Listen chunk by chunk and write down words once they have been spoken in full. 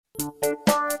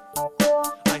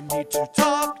I need to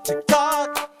talk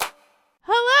TikTok.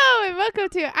 Hello and welcome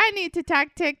to I Need to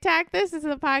Talk TikTok. This is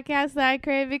the podcast that I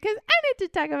created because I need to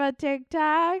talk about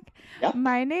TikTok. Yep.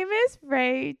 My name is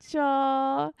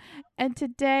Rachel, and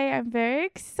today I'm very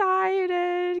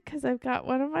excited because I've got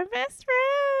one of my best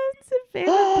friends and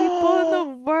favorite people in the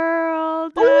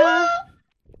world.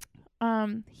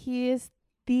 He is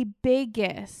the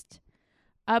biggest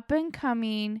up and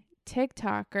coming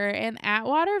TikToker in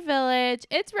Atwater Village.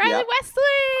 It's Riley Yep.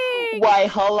 Wesley. Why,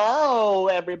 hello,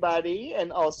 everybody,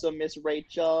 and also Miss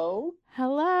Rachel.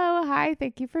 Hello, hi,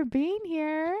 thank you for being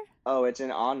here. Oh, it's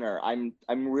an honor. I'm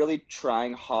really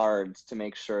trying hard to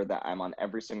make sure that I'm on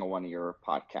every single one of your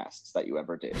podcasts that you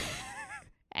ever do.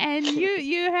 And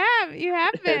you have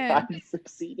And been.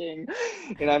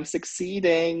 I'm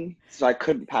succeeding. So I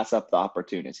couldn't pass up the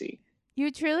opportunity. You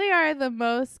truly are the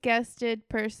most guested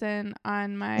person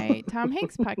on my Tom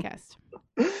Hanks podcast.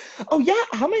 Oh yeah,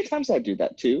 how many times did I do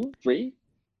that? 2, 3?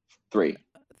 3,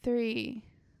 3.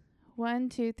 1,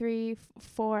 2, 3,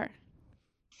 4.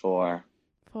 4.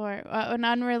 4. An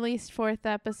unreleased 4th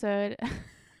episode.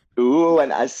 Ooh,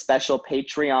 and a special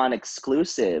Patreon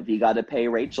exclusive. You got to pay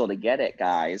Rachel to get it,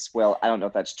 guys. Well, I don't know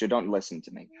if that's true. Don't listen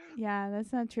to me. Yeah,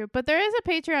 that's not true. But there is a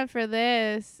Patreon for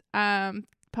this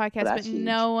podcast, but that's huge.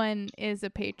 no one is a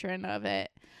patron of it.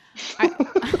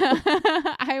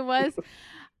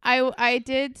 I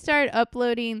did start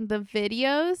uploading the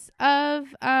videos of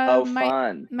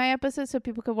Fun. my episodes so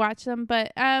people could watch them,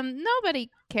 but nobody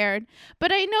cared.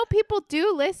 But I know people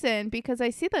do listen because I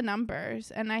see the numbers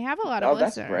and I have a lot of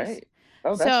That's listeners. great.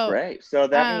 Oh, that's great. So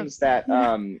that means that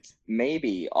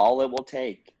maybe all it will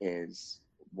take is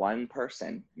one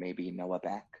person, maybe Noah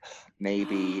Beck,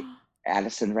 maybe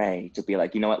Addison Rae, to be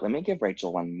like, you know what, let me give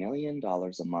Rachel $1 million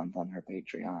a month on her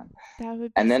Patreon. That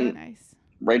would be And so then nice.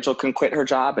 Rachel can quit her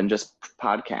job and just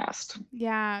podcast.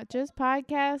 Yeah, just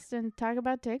podcast and talk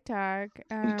about TikTok.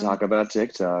 Talk about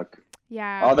TikTok.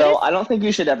 Yeah. Although I don't think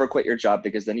you should ever quit your job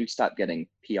because then you stop getting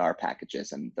PR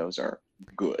packages and those are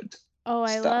good. Oh,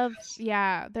 I stuff. love,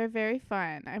 yeah, they're very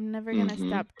fun. I'm never going to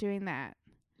stop doing that.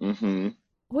 Mm-hmm.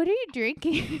 What are you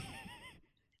drinking?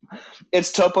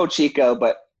 It's Topo Chico,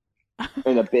 but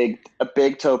in a big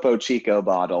Topo Chico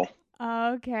bottle.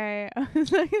 Okay. I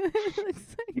was like, it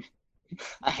looks like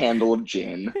a handle of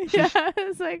gin. Yeah, I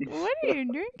was like, what are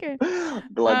you drinking?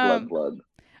 Blood.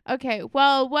 Okay,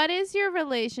 well, what is your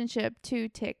relationship to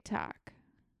TikTok?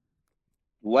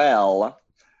 Well,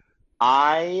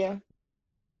 I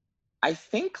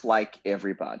think like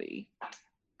everybody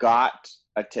got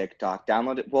a TikTok,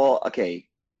 downloaded. Well, okay,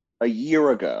 a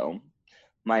year ago,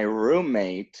 my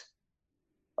roommate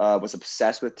was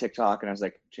obsessed with TikTok, and I was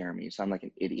like, Jeremy, you sound like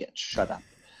an idiot. Shut up.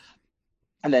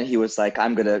 And then he was like,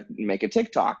 I'm going to make a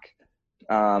TikTok.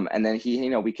 And then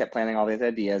we kept planning all these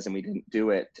ideas and we didn't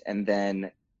do it. And then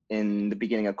in the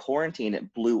beginning of quarantine,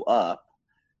 it blew up.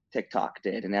 TikTok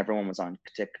did. And everyone was on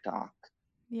TikTok.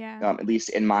 Yeah. At least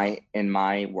in my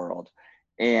world.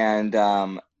 And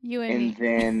you and me.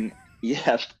 Then,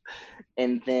 yeah.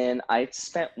 And then I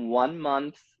spent 1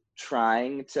 month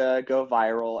trying to go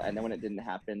viral. And then when it didn't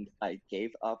happen, I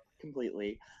gave up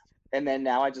completely. And then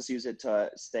now I just use it to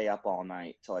stay up all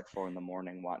night till like 4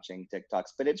 a.m. watching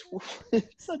TikToks. But it's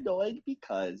annoying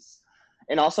because,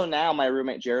 and also now my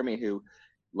roommate Jeremy, who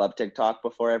loved TikTok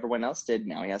before everyone else did,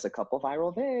 now he has a couple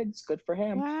viral vids. Good for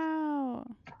him. Wow.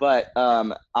 But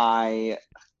I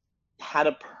had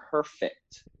a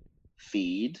perfect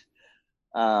feed.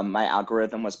 My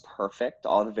algorithm was perfect.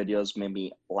 All the videos made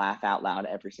me laugh out loud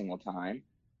every single time.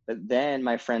 But then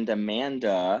my friend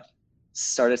Amanda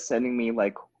started sending me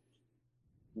like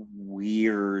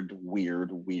weird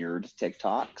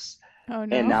TikToks. Oh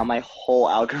no. And now my whole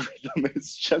algorithm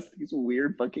is just these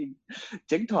weird fucking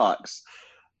TikToks.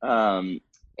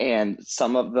 And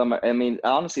some of them, I mean,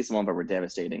 honestly, some of them were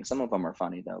devastating. Some of them are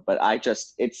funny though, but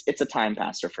it's a time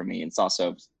passer for me. It's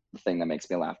also the thing that makes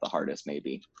me laugh the hardest,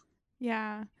 maybe.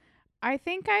 Yeah. I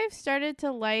think I've started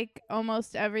to like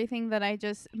almost everything that I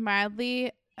just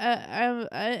mildly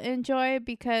enjoy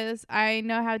because I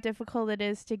know how difficult it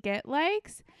is to get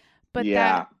likes, but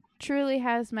that truly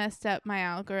has messed up my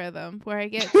algorithm where I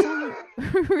get some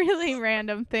really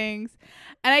random things,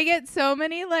 and I get so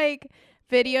many like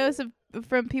videos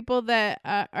from people that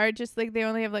are just like they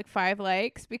only have like 5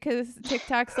 likes because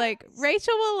TikTok's like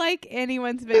Rachel will like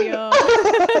anyone's video.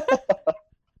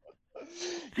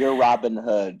 You're Robin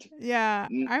Hood. Yeah,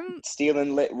 I'm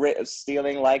stealing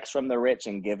likes from the rich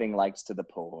and giving likes to the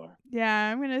poor.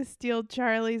 Yeah, I'm gonna steal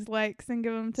Charlie's likes and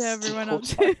give them to everyone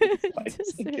else.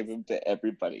 Give them to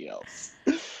everybody else.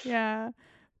 Yeah,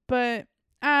 but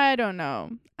I don't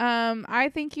know.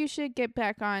 I think you should get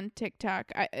back on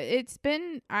TikTok. I've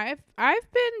been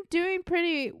doing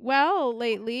pretty well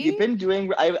lately. You've been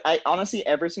doing. I honestly,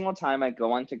 every single time I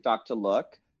go on TikTok to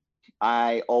look,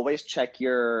 I always check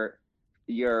your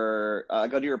go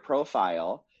to your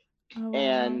profile, Oh, wow.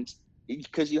 and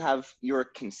because you're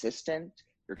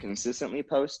consistently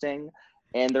posting,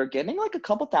 and they're getting like a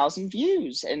couple thousand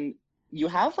views, and you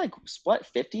have like what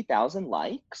 50,000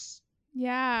 likes.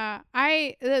 Yeah,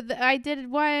 I did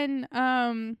one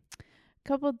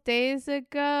couple days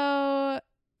ago.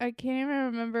 I can't even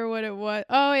remember what it was.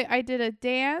 Oh, I did a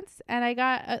dance and I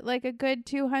got like a good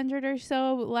 200 or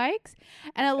so likes,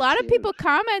 and a lot of people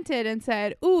commented and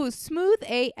said, "Ooh, smooth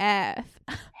AF."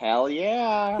 Hell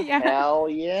yeah. Yeah. Hell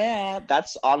yeah.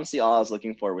 That's honestly all I was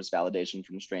looking for, was validation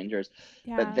from strangers.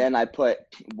 Yeah. But then I put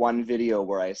one video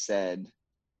where I said,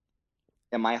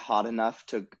 am I hot enough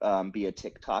to be a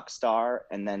TikTok star?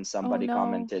 And then someone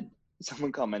commented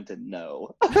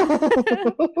no.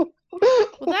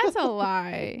 Well, that's a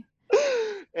lie.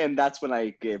 And that's when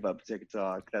I gave up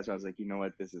TikTok. That's when I was like, you know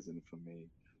what? This isn't for me.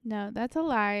 No, that's a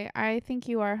lie. I think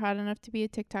you are hot enough to be a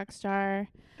TikTok star.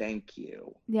 Thank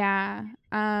you. Yeah.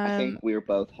 I think we're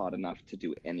both hot enough to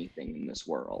do anything in this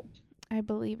world. I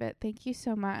believe it. Thank you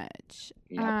so much.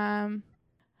 Yep.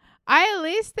 I at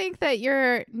least think that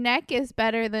your neck is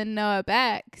better than Noah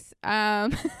Beck's.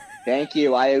 Thank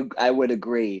you. I would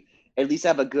agree. At least I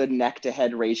have a good neck to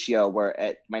head ratio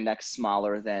where my neck's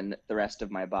smaller than the rest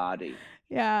of my body.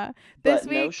 Yeah. But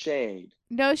no shade.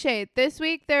 No shade. This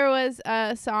week there was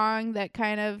a song that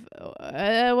kind of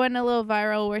went a little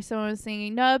viral where someone was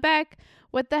singing, "Noah Beck,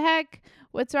 what the heck?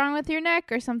 What's wrong with your neck?"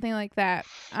 or something like that.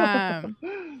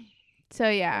 So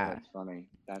yeah. Oh, that's funny.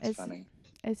 That's funny.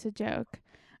 It's a joke.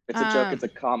 It's a joke. It's a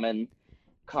common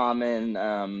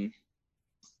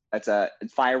it's a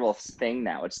viral thing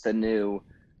now. It's the new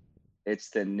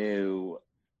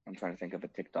I'm trying to think of a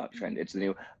TikTok trend. It's the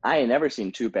new I ain't never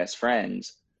seen two best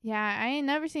friends. Yeah, I ain't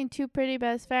never seen two pretty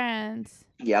best friends.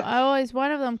 Yep. Always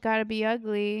one of them gotta be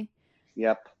ugly.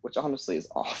 Yep, which honestly is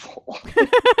awful.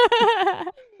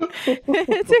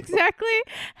 It's exactly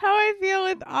how I feel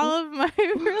with all of my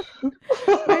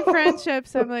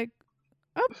friendships. I'm like,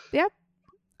 oh, yep.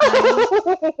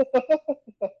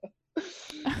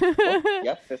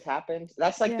 Yep, this happened.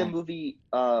 That's like the movie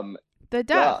The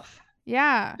Duff.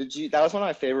 Yeah. That was one of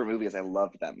my favorite movies. I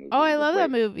loved that movie. Oh, I love that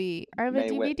movie. I have a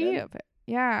DVD Whitman. of it.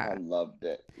 Yeah. I loved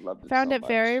it. Found so it much.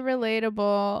 very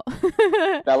relatable.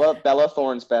 Bella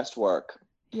Thorne's best work.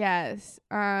 Yes.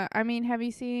 I mean, have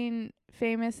you seen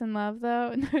Famous in Love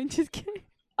though? No, I'm just kidding.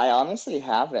 I honestly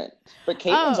haven't. But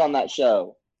Caitlin's on that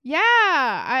show.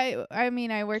 Yeah. I mean,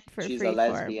 I worked for She's Freeform. a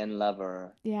lesbian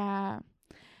lover. Yeah.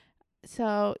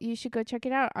 So you should go check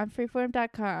it out on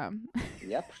freeform.com.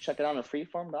 Yep, check it out on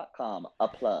freeform.com. A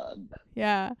plug.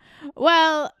 Yeah.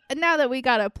 Well, now that we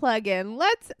got a plug in,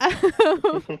 let's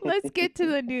get to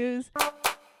the news.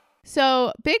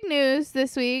 So, big news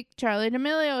this week, Charli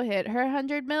D'Amelio hit her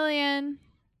 100 million.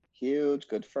 Huge,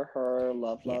 good for her.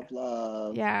 Love.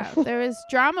 Yeah, there was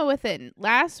drama with it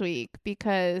last week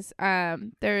because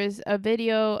there is a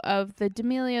video of the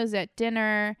D'Amelios at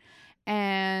dinner,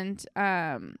 and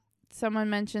someone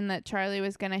mentioned that Charli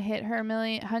was going to hit her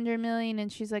 100 million, and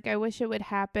she's like, I wish it would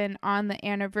happen on the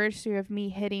anniversary of me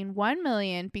hitting 1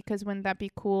 million, because wouldn't that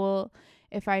be cool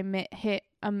if I hit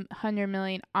 100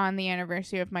 million on the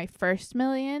anniversary of my first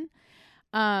million?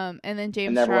 And then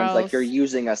James Charles. And everyone's like, you're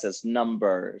using us as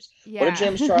numbers. Yeah. What did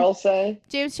James Charles say?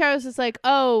 James Charles was like,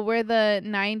 oh, we're the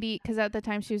 90, because at the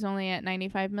time she was only at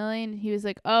 95 million. He was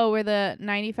like, oh, we're the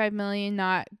 95 million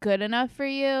not good enough for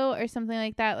you, or something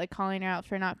like that, like calling her out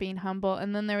for not being humble.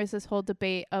 And then there was this whole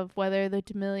debate of whether the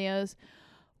D'Amelios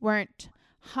weren't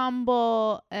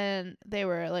humble and they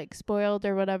were like spoiled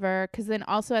or whatever. Because then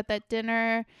also at that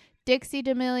dinner, Dixie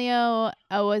D'Amelio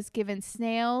was given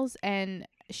snails, and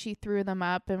she threw them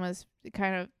up and was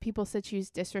kind of, people said she was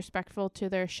disrespectful to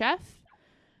their chef.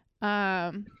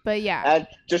 But yeah.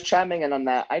 Just chiming in on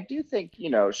that, I do think,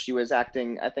 she was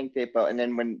acting, I think they both, and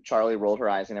then when Charli rolled her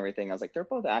eyes and everything, I was like, they're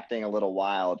both acting a little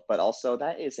wild, but also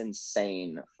that is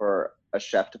insane for a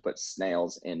chef to put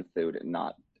snails in food and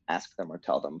not ask them or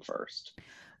tell them first.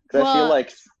 Because I feel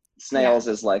like snails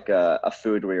is like a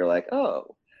food where you're like,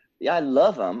 oh, yeah, I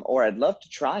love them, or I'd love to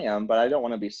try them, but I don't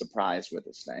want to be surprised with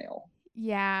a snail.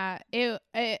 Yeah,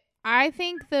 I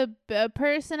think the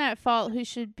person at fault who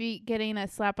should be getting a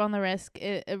slap on the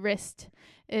wrist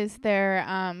is their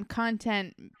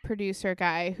content producer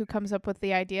guy who comes up with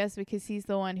the ideas, because he's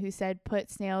the one who said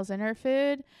put snails in her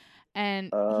food, and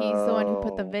he's the one who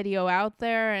put the video out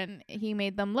there, and he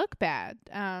made them look bad.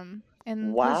 And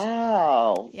And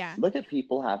Wow. Yeah. Look at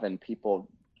people having people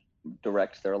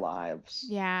direct their lives.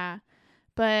 yeah.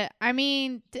 But I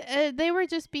mean, they were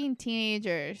just being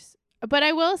teenagers. But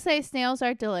I will say snails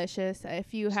are delicious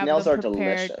if you have Snails them are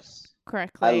prepared delicious.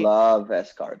 correctly. I love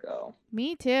escargot.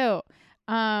 Me too.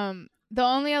 The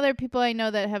only other people I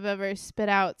know that have ever spit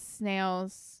out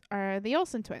snails are the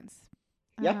Olsen twins.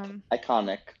 Yep,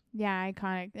 iconic. Yeah,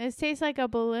 iconic. It tastes like a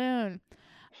balloon.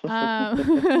 Um,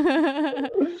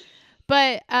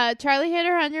 but Charlie hit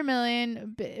her 100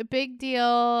 million, big deal.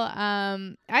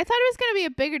 I thought it was gonna be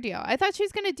a bigger deal. I thought she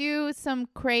was gonna do some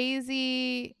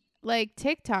crazy like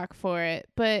TikTok for it,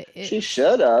 but She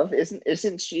should have.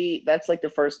 Isn't she? That's like the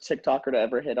first TikToker to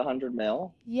ever hit 100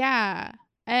 mil. yeah.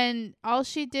 And all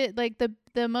she did, like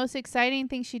the most exciting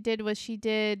thing she did was she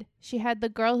had the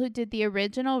girl who did the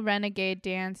original Renegade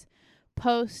dance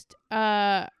post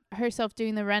herself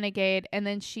doing the Renegade, and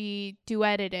then she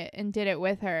duetted it and did it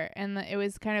with her, and it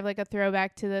was kind of like a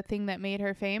throwback to the thing that made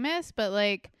her famous. But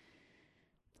like,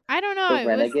 I don't know, The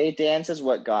Renegade dance is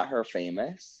what got her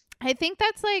famous. I think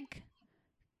that's like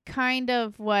kind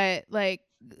of what like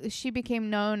she became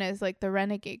known as, like the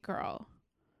Renegade girl.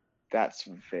 That's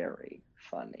very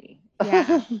funny.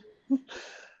 Yeah.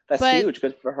 That's huge.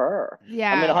 Good for her.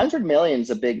 Yeah. I mean, 100 million is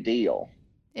a big deal.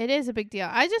 It is a big deal.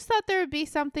 I just thought there would be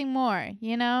something more,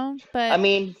 you know? But I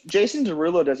mean, Jason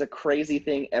Derulo does a crazy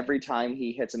thing every time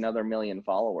he hits another million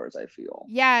followers, I feel.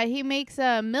 Yeah, he makes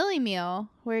a Millie Meal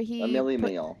where he... A Millie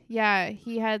Meal. Yeah,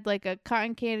 he had like a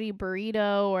cotton candy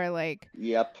burrito or like...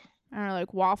 Yep. I don't know,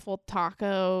 like waffle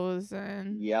tacos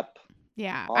and... Yep.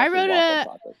 Yeah. Honestly,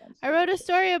 I wrote a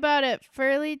story about it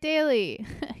for Elite Daily.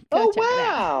 Oh,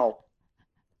 wow.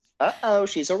 Uh-oh,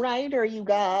 she's a writer, you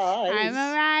guys. I'm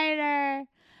a writer.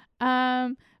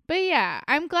 But yeah,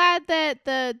 I'm glad that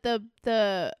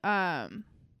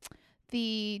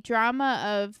the drama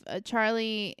of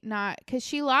Charlie because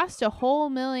she lost a whole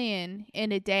million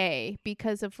in a day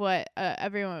because of what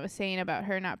everyone was saying about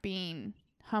her not being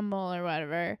humble or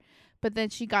whatever. But then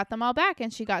she got them all back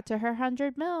and she got to her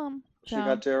 100 mil. She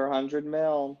got to her 100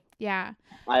 mil. Yeah.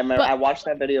 I remember I watched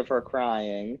that video of her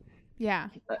crying. Yeah.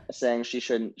 Saying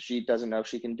she doesn't know if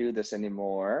she can do this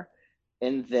anymore.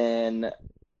 And then,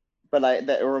 but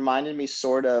that reminded me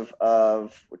sort of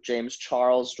James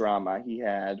Charles drama he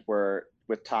had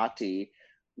with Tati,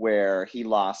 where he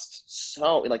lost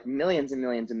so like millions and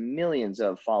millions and millions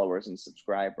of followers and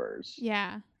subscribers.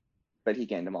 Yeah. But he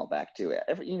gained them all back too.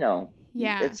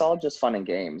 Yeah. It's all just fun and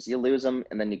games. You lose them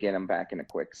and then you get them back in a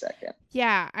quick second.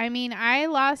 Yeah. I mean, I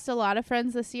lost a lot of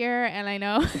friends this year, and I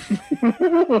know.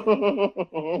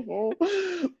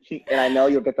 And I know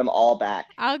you'll get them all back.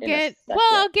 I'll get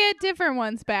different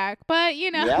ones back, but you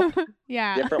know, yep.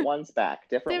 Yeah. Different ones back.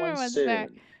 Different ones soon. Back.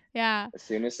 Yeah. As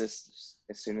soon as this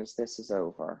is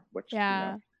over, which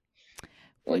yeah.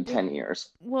 In 10 years.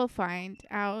 We'll find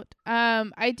out.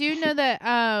 I do know that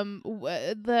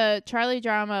the Charlie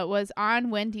drama was on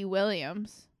Wendy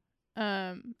Williams.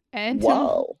 And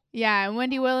whoa. Yeah, and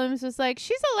Wendy Williams was like,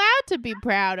 she's allowed to be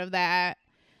proud of that.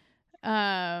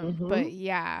 But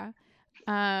yeah.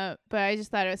 But I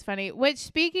just thought it was funny. Which,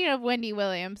 speaking of Wendy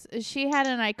Williams, she had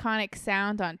an iconic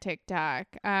sound on TikTok.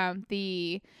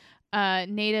 The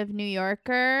native New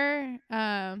Yorker.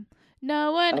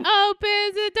 No one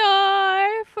opens a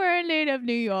door for a native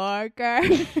New Yorker.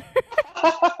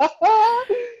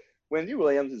 Wendy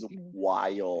Williams is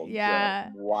wild. Yeah.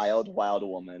 Wild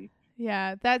woman.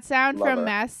 Yeah, that sound Love from her.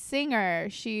 Masked Singer.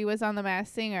 She was on The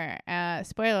Masked Singer.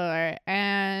 Spoiler alert.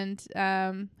 And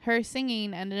her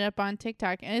singing ended up on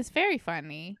TikTok, and it's very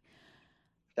funny.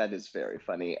 That is very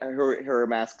funny. Her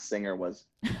Masked Singer was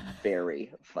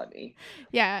very funny.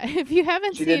 Yeah, if you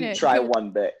haven't She seen didn't it, try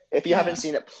one bit. If you haven't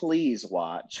seen it, please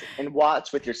watch. And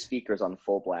watch with your speakers on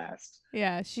full blast.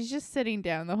 Yeah, she's just sitting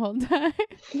down the whole time.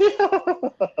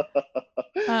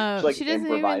 She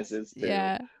improvises too.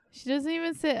 Yeah, she doesn't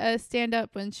even stand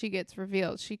up when she gets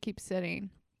revealed. She keeps sitting.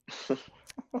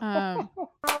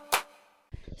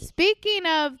 Speaking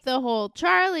of the whole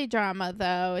Charlie drama,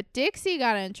 though, Dixie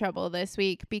got in trouble this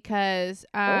week because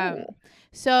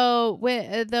so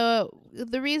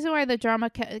the reason why the drama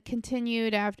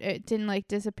continued after it didn't like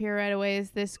disappear right away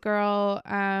is this girl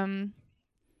now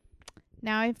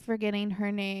I'm forgetting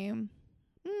her name.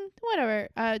 whatever.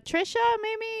 Trisha,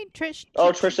 maybe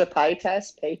Oh, Trisha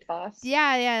Paytas.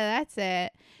 Yeah, that's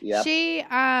it. Yep.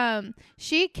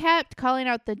 She kept calling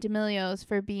out the D'Amelios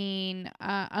for being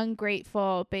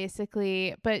ungrateful,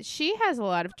 basically, but she has a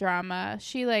lot of drama.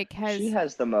 She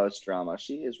has the most drama.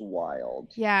 She is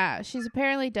wild. Yeah, she's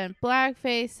apparently done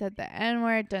blackface, said the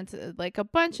N-word, done like a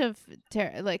bunch of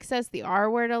says the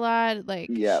R-word a lot. Like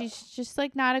she's just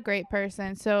like not a great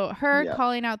person. So her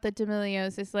calling out the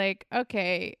D'Amelios is like,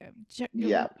 okay, check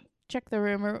the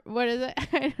room, or what is it?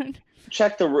 I don't know.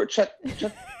 Check the room. Check.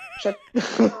 Check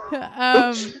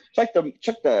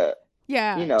the.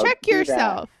 Yeah. Check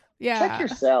yourself. That. Yeah. Check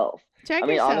yourself. I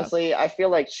mean, honestly, I feel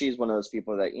like she's one of those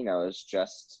people that is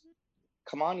just,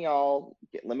 come on, y'all,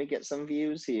 let me get some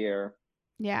views here.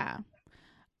 Yeah.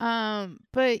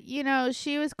 But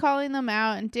she was calling them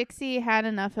out, and Dixie had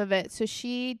enough of it, so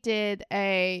she did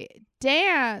a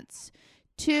dance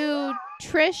to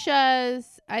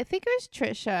Trisha's. I think it was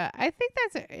Trisha. I think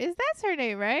that's her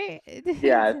name, right?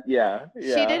 Yeah.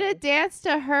 She did a dance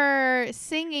to her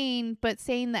singing, but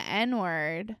saying the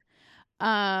N-word,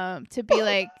 to be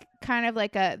like kind of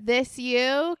like a "this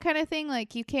you" kind of thing.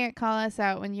 Like, you can't call us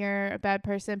out when you're a bad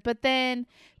person. But then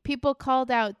people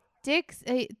called out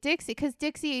Dixie, because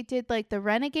Dixie did like the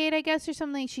Renegade, I guess, or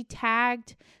something. She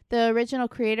tagged the original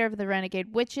creator of the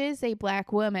Renegade, which is a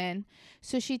black woman.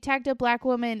 So she tagged a black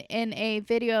woman in a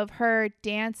video of her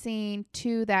dancing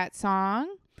to that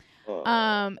song.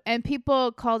 And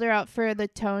people called her out for the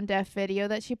tone deaf video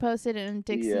that she posted, and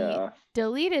Dixie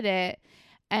deleted it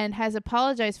and has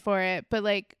apologized for it. But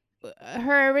like,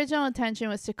 her original intention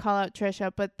was to call out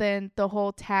Trisha, but then the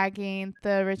whole tagging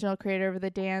the original creator of the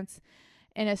dance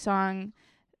in a song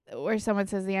where someone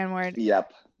says the N-word.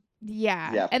 Yep.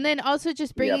 Yeah. And then also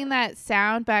just bringing that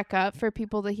sound back up for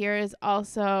people to hear is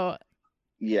also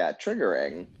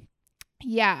triggering.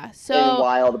 Yeah. So and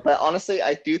wild. But honestly,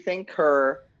 I do think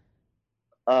her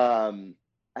I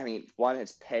mean, one,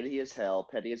 it's petty as hell,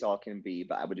 petty as all can be,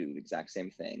 but I would do the exact same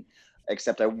thing.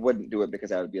 Except I wouldn't do it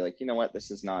because I would be like, you know what,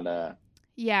 this is not a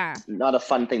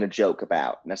fun thing to joke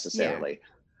about necessarily.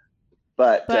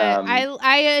 But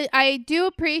I do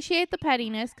appreciate the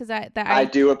pettiness, because I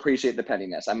do appreciate the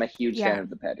pettiness. I'm a huge fan of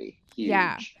the petty. Huge.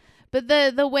 Yeah. But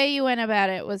the way you went about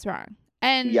it was wrong.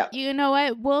 And you know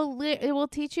what? We'll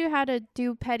teach you how to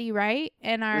do petty right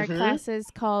in our classes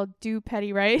called Do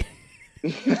Petty Right.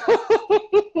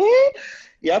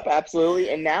 Yep, absolutely.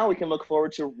 And now we can look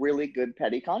forward to really good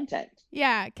petty content.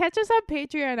 Yeah, catch us on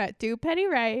Patreon at Do Petty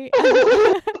Right.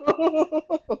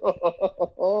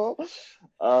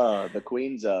 The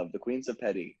queens of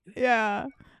petty. Yeah.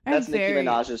 That's Nicki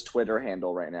Minaj's Twitter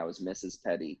handle right now, is Mrs.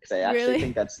 Petty, because I actually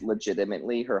think that's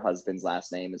legitimately her husband's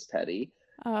last name is Petty.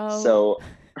 Oh. So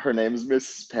her name is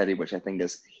Mrs. Petty, which I think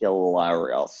is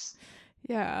hilarious.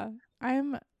 Yeah. I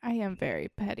am very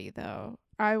petty, though.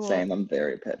 Same, I'm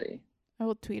very petty. I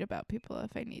will tweet about people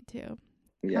if I need to.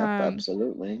 Yeah,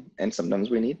 absolutely. And sometimes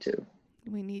we need to.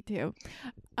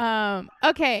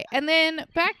 Okay, and then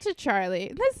back to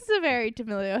Charli. This is a very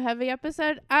D'Amelio heavy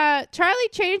episode.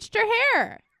 Charli changed her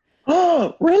hair.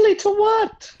 Oh, really? To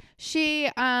what? She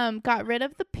got rid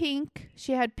of the pink.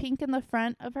 She had pink in the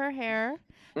front of her hair.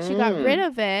 She got rid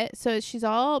of it, so she's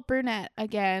all brunette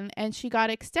again, and she got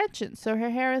extensions, so her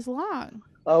hair is long.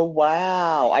 Oh,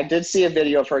 wow. I did see a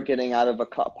video of her getting out of a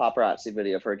paparazzi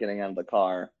video of her getting out of the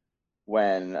car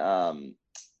when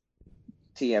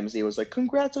TMZ was like,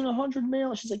 congrats on 100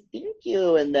 million. She's like, thank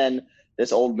you. And then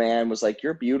this old man was like,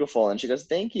 you're beautiful. And she goes,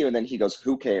 thank you. And then he goes,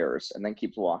 who cares? And then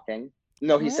keeps walking.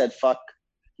 No, he said, fuck.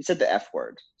 He said the F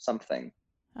word, something.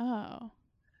 Oh.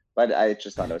 But I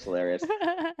just thought it was hilarious.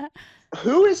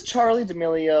 Who is Charli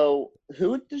D'Amelio?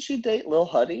 Who did she date? Lil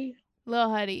Huddy? Lil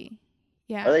Huddy.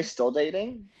 Yeah. Are they still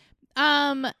dating?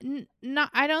 No,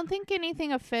 I don't think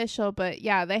anything official, but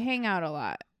yeah, they hang out a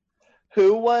lot.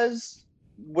 Who was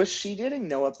she dating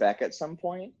Noah Beck at some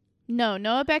point? No,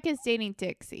 Noah Beck is dating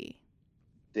Dixie.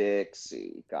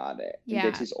 Dixie, got it. Yeah.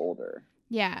 And Dixie's older.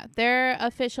 Yeah, they're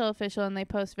official, and they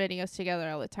post videos together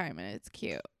all the time, and it's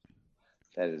cute.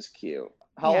 That is cute.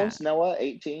 How old's Noah?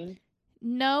 18?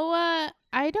 Noah,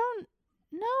 I don't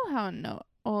know how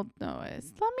old Noah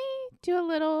is.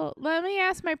 Let me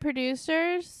ask my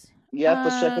producers. Yep,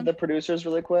 let's check with the producers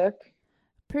really quick.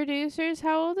 Producers,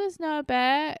 how old is Noah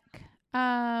Beck?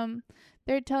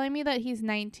 They're telling me that he's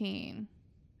 19.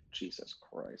 Jesus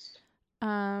Christ.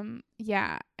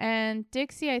 Yeah, and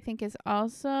Dixie I think is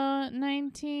also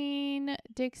 19.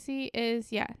 Dixie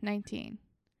is 19.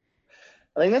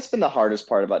 I think that's been the hardest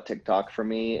part about TikTok for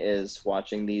me, is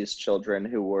watching these children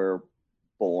who were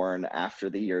born after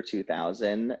the year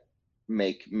 2000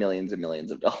 make millions and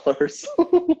millions of dollars.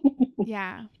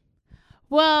 Yeah.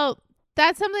 Well,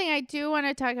 that's something I do want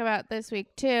to talk about this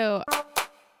week too.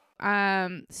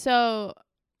 So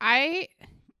I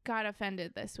got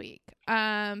offended this week.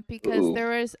 Because Ooh. there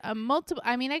was a multiple.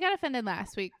 I mean, I got offended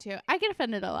last week too. I get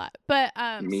offended a lot, but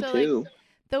Me so too. like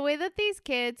the way that these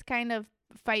kids kind of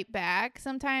fight back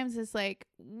sometimes is like,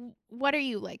 what are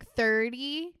you, like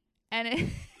 30?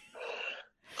 And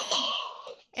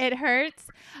it hurts.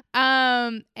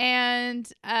 And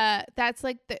that's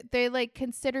like they like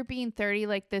consider being 30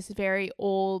 like this very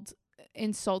old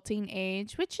insulting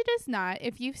age, which it is not.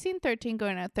 If you've seen 13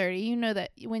 going at 30, you know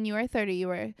that when you were 30, you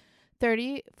were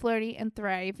 30, flirty, and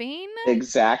thriving.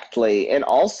 Exactly. And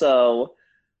also,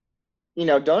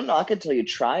 don't knock it till you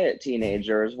try it,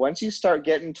 teenagers. Once you start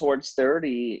getting towards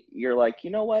 30, you're like,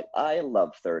 you know what? I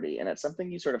love 30. And it's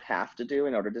something you sort of have to do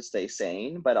in order to stay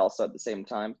sane. But also at the same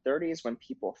time, 30 is when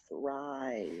people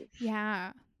thrive.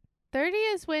 Yeah. 30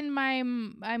 is when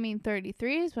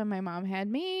 33 is when my mom had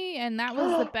me, and that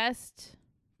was the best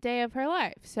day of her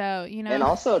life. So, And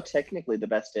also technically the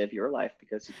best day of your life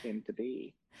because you came to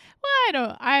be.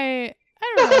 Well, I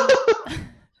don't know.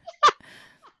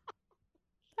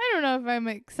 I don't know if I'm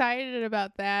excited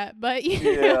about that, but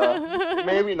Yeah,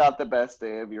 maybe not the best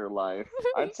day of your life.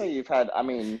 I'd say you've had,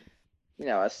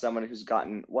 as someone who's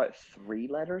gotten, 3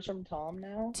 letters from Tom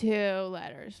now? 2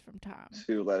 letters from Tom.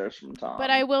 2 letters from Tom. But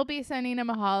I will be sending him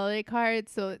a holiday card,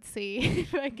 so let's see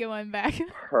if I get one back.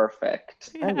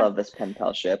 Perfect. I love this pen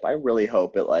palship. I really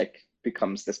hope it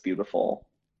becomes this beautiful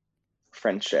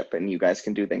friendship and you guys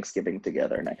can do Thanksgiving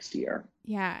together next year.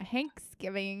 Yeah,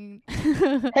 Thanksgiving.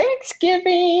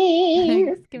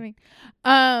 Thanksgiving.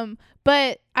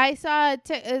 But I saw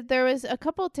there was a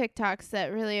couple TikToks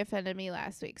that really offended me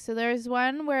last week. So there's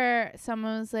one where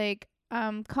someone was like,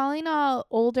 calling the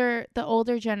older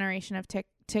generation of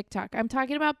TikTok. I'm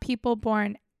talking about people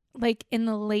born like in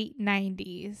the late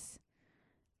 90s.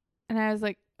 And I was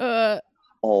like,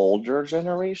 Older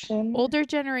generation? Older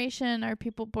generation are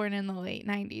people born in the late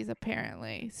 90s,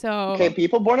 apparently. So Okay,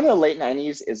 people born in the late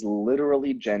 90s is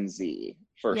literally Gen Z,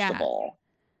 first of all.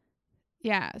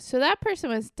 Yeah, so that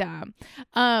person was dumb.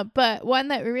 But one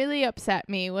that really upset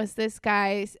me was this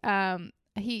guy's,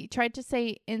 he tried to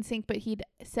say NSYNC, but he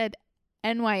said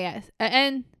NSYNC.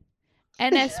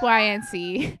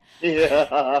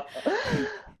 Yeah.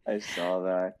 I saw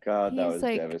that. God, that He's was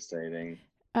like, devastating.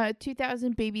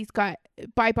 2000 babies got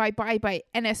bye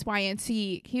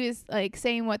NSYNC. He was like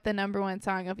saying what the number 1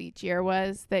 song of each year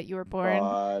was that you were born.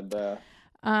 God.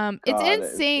 It's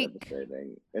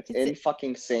NSYNC. It's in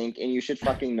fucking sync, and you should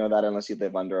fucking know that unless you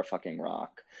live under a fucking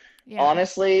rock. Yeah.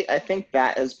 Honestly, I think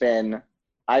that has been.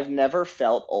 I've never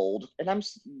felt old, and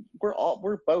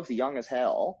we're both young as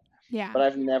hell. Yeah. But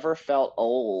I've never felt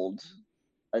old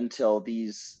until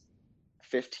these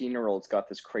 15-year-olds got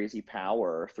this crazy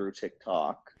power through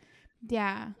TikTok.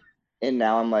 Yeah. And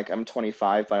now I'm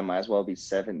 25, but I might as well be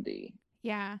 70.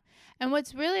 Yeah. And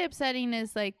what's really upsetting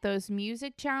is like those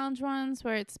music challenge ones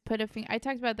where it's I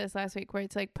talked about this last week, where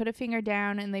it's like put a finger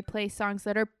down and they play songs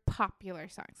that are popular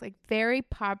songs, like very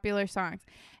popular songs,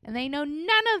 and they know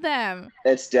none of them.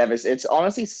 It's devastating. It's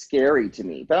honestly scary to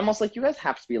me. But I'm also like, you guys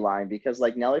have to be lying because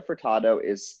like Nelly Furtado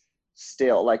is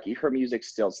still like her music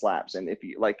still slaps. And if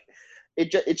you like,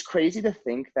 it's crazy to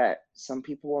think that some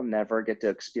people will never get to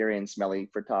experience Nelly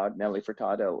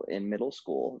Furtado in middle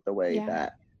school the way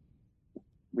that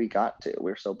we got to.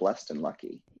 We're so blessed and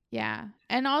lucky. Yeah.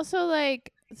 And also,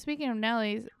 like, speaking of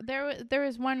Nelly's, there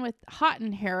was one with Hot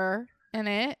in Her in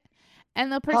it,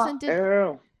 and the person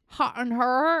did Hot in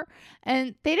Her,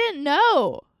 and they didn't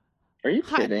know. Are you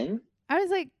kidding? I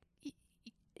was like,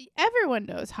 everyone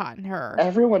knows Hot in Her.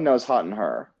 Everyone knows Hot in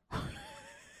Her.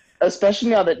 Especially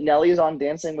now that Nelly's on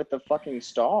Dancing with the fucking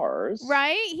Stars.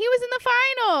 Right? He was in the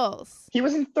finals. He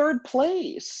was in 3rd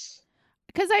place.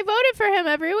 Because I voted for him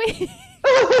every week.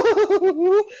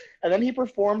 And then he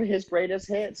performed his greatest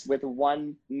hits with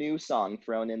one new song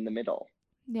thrown in the middle.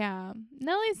 Yeah.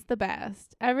 Nelly's the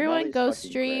best. Everyone go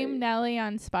stream Nelly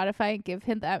on Spotify and give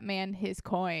that man his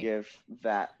coin. Give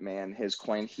that man his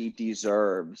coin he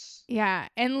deserves. Yeah.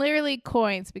 And literally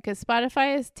coins, because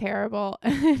Spotify is terrible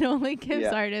and it only gives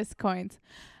artists coins.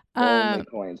 Only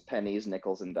coins. Pennies,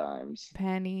 nickels, and dimes.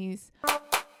 Pennies.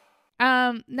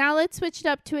 Now let's switch it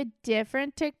up to a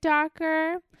different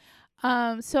TikToker.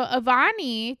 So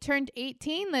Avani turned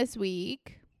 18 this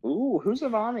week. Ooh, who's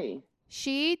Avani?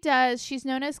 She's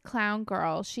known as Clown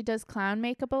Girl. She does clown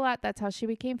makeup a lot. That's how she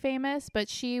became famous. But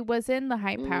she was in the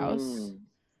Hype House.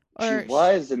 She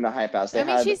was in the Hype House.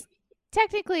 She's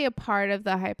technically a part of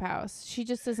the Hype House. She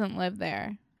just doesn't live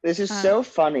there. This is Uh, so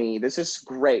funny. This is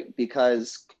great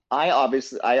because I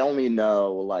only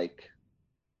know like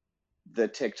the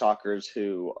TikTokers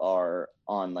who are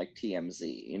on like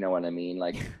TMZ. You know what I mean?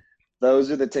 Like those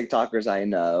are the TikTokers I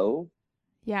know.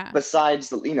 yeah. Besides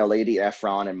the Lady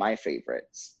Efron and my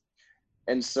favorites.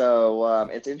 And so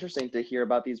it's interesting to hear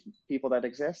about these people that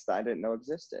exist that I didn't know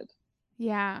existed.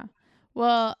 Yeah.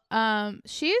 Well,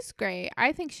 she's great.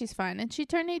 I think she's fun, and she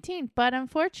turned 18, but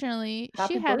unfortunately, she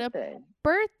Happy had a birthday.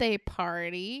 birthday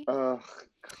party. Ugh,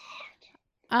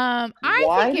 I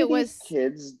why think do it these was,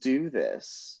 kids do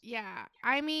this? yeah.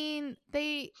 I mean,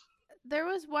 there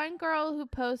was one girl who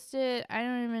posted, I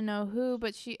don't even know who,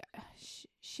 but she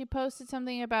posted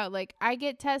something about like, I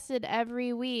get tested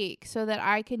every week so that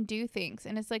I can do things,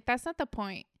 and it's like that's not the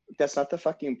point. That's not the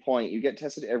fucking point. You get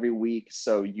tested every week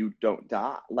so you don't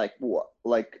die. Like what?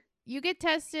 Like You get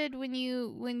tested when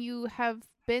you have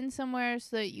been somewhere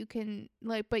so that you can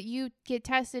like, but you get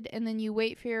tested and then you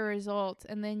wait for your results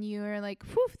and then you're like,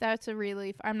 whew, that's a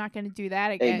relief. I'm not going to do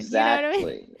that again. You know what I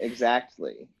mean?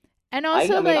 exactly. And I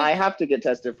also mean, I like, have to get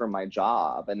tested for my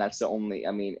job, and that's the only.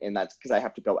 I mean, and that's because I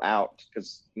have to go out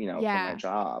because for my yeah,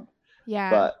 job. yeah,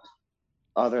 But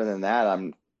other than that,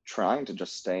 I'm trying to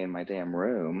just stay in my damn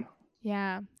room.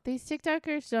 yeah. These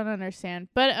TikTokers don't understand.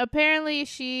 But apparently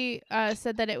she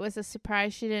said that it was a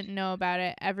surprise. She didn't know about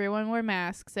it. Everyone wore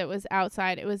masks. It was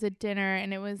outside. It was a dinner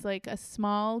and it was like a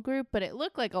small group, but it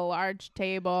looked like a large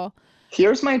table.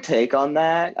 Here's my take on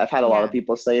that. I've had a lot of Yeah.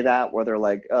 people say that where they're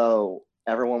like, "Oh,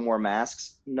 everyone wore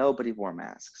masks." Nobody wore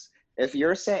masks. If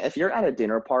you're at a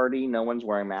dinner party, no one's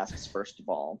wearing masks, first of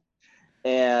all.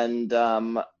 And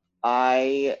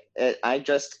I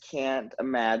just can't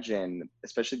imagine,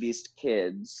 especially these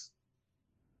kids,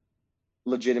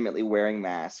 legitimately wearing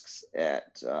masks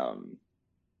at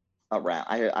around.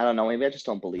 I don't know. Maybe I just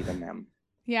don't believe in them.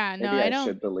 Yeah, no, Maybe I I don't.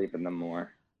 should believe in them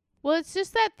more. Well, it's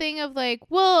just that thing of like,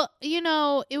 well, it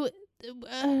was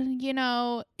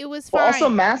Well, also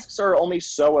fine. masks are only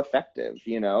so effective.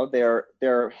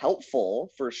 They're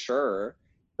helpful for sure,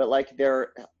 but like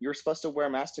you're supposed to wear a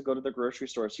mask to go to the grocery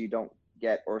store so you don't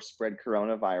get or spread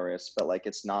coronavirus. But like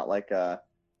it's not the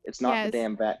Yes.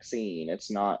 damn vaccine.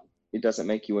 It doesn't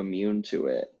make you immune to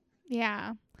it.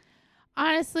 Yeah.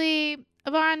 Honestly,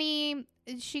 Avani,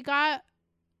 she got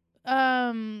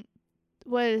um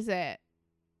what is it?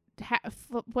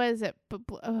 What is it?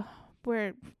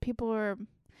 Where people were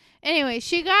anyway,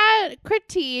 she got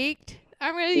critiqued.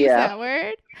 I'm going to use Yeah. that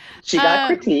word. She got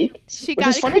Um critiqued, she which got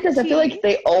is funny because I feel like critiqued.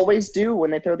 they always do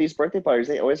when they throw these birthday parties.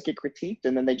 They always get critiqued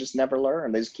and then they just never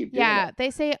learn. They just keep doing Yeah,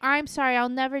 they say I'm sorry, I'll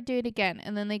never do it again,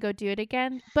 and then they go do it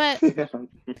again. But it.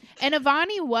 and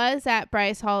Avani was at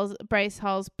Bryce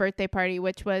Hall's birthday party,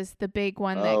 which was the big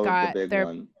one that Oh, the got big their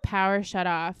one. power shut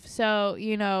off. So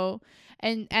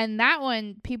and that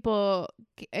one people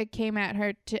came at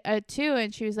her too,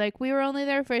 and she was like, "We were only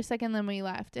there for a second, then we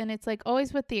left." And it's like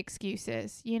always with the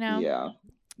excuses, Yeah.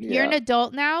 You're an Yeah.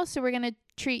 adult now, so we're gonna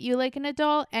treat you like an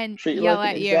adult and Treat you yell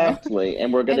like at you. exactly,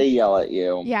 and we're gonna And yell at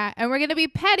you. yeah, and we're gonna be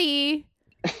petty,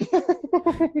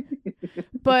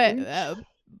 but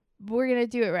we're gonna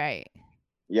do it right.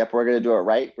 Yep, we're gonna do it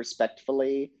right,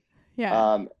 respectfully.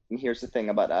 Yeah. And here's the thing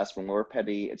about us: when we're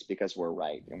petty, it's because we're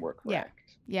right and we're Yeah. correct.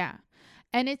 Yeah.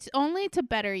 And it's only to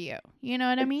better you. You know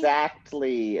what I mean?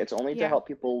 Exactly. It's only to Yeah. help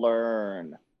people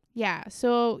learn. Yeah.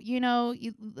 So,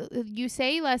 you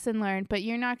say lesson learned, but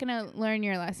you're not going to learn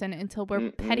your lesson until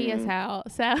we're petty as Mm-mm. hell.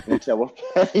 So, Until we're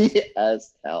petty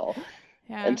as hell.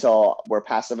 yeah. Until we're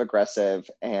passive aggressive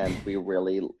and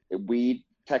we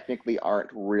technically aren't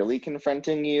really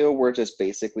confronting you. We're just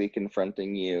basically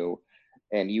confronting you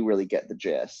and you really get the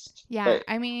gist. Yeah. But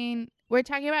I mean, we're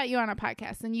talking about you on a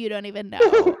podcast and you don't even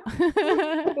know.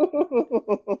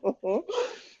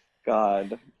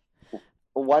 God.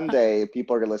 One day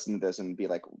people are gonna listen to this and be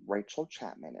like, Rachel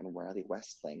Chapman and Riley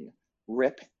Westling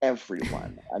rip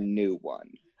everyone a new one.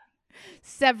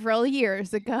 Several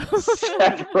years ago.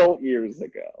 Several years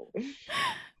ago.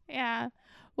 Yeah.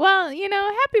 Well,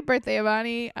 happy birthday,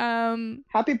 Avani.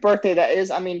 Happy birthday.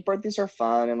 Birthdays are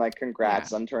fun and like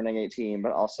congrats on turning 18,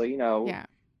 but also, Yeah.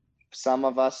 some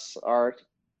of us are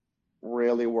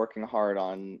really working hard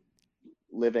on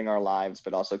living our lives,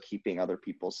 but also keeping other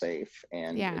people safe.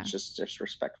 And Yeah. it's just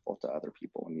disrespectful to other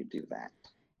people when you do that.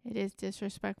 It is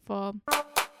disrespectful.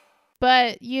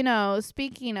 But,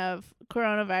 speaking of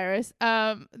coronavirus,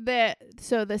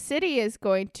 the city is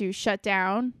going to shut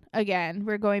down again.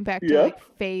 We're going back to Yep. like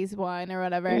phase 1 or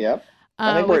whatever. Yep.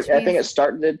 I think which I think means it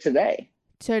started today.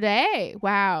 Today.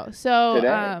 Wow. So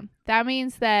Today. that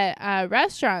means that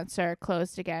restaurants are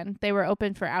closed again. They were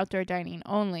open for outdoor dining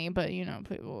only, but you know,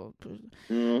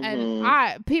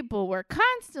 people were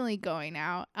constantly going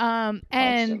out.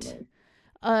 And Constantly.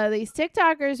 these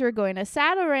TikTokers were going to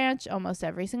Saddle Ranch almost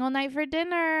every single night for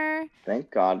dinner. Thank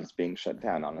God it's being shut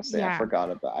down, honestly. Yeah. I forgot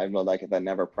about I know like that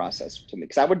never processed to me.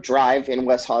 Because I would drive in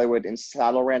West Hollywood and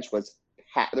Saddle Ranch was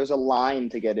there's a line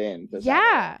to get in. To Saddle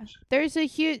Yeah. Ranch. There's a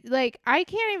huge I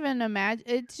can't even imagine.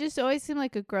 It just always seemed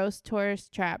like a gross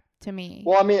tourist trap to me.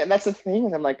 Well, I mean, and that's the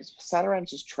thing. I'm like, Saddle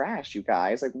Ranch is trash, you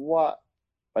guys. Like, what?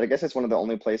 But I guess it's one of the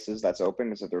only places that's open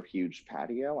because of their huge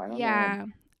patio. I don't know. Yeah.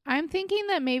 I'm thinking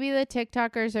that maybe the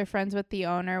TikTokers are friends with the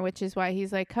owner, which is why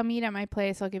he's like, come eat at my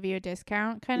place. I'll give you a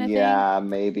discount kind of thing. Yeah,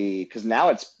 maybe. Because now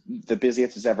it's the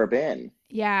busiest it's ever been.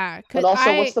 Yeah. But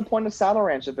also, what's the point of Saddle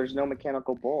Ranch if there's no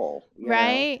mechanical bull?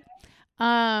 Right.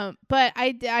 But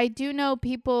I do know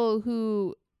people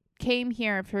who came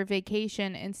here for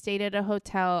vacation and stayed at a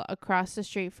hotel across the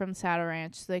street from Saddle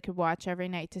Ranch so they could watch every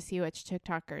night to see which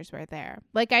TikTokers were there.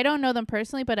 Like, I don't know them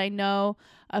personally, but I know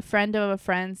a friend of a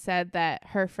friend said that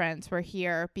her friends were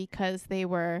here because they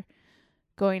were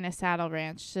going to Saddle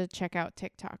Ranch to check out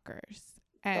TikTokers.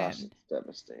 And Gosh, it's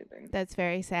devastating. That's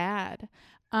very sad.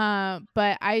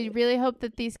 But I really hope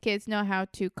that these kids know how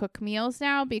to cook meals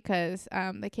now because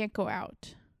they can't go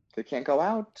out. They can't go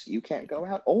out. You can't go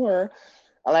out.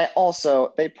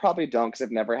 They probably don't because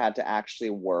they've never had to actually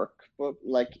work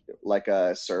like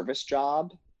a service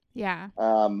job. Yeah.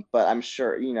 But I'm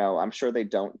sure, I'm sure they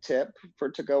don't tip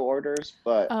for to-go orders,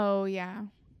 but Oh, yeah.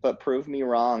 But prove me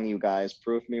wrong, you guys.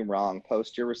 Prove me wrong.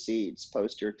 Post your receipts.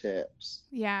 Post your tips.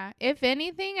 Yeah. If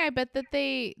anything, I bet that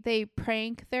they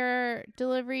prank their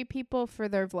delivery people for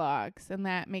their vlogs, and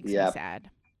that makes me sad.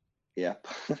 Yep.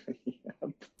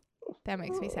 That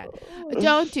makes me sad.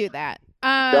 Don't do that.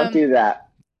 Don't do that.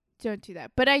 Don't do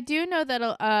that. But I do know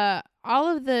that all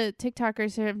of the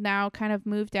TikTokers have now kind of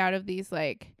moved out of these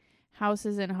like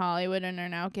houses in Hollywood and are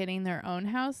now getting their own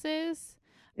houses.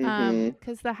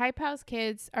 Because the Hype House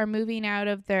kids are moving out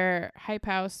of their Hype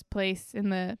House place in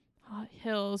the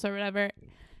hills or whatever,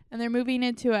 and they're moving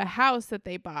into a house that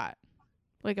they bought,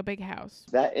 like a big house.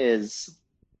 That is,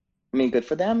 good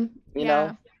for them, you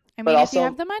know. I mean, but if also, you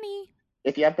have the money.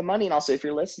 If you have the money, and also if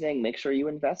you're listening, make sure you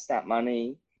invest that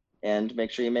money and make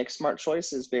sure you make smart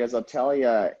choices because I'll tell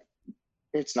you,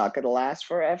 it's not going to last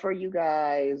forever, you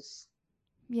guys.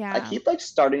 Yeah. I keep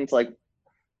starting to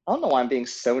I don't know why I'm being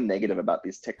so negative about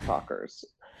these TikTokers.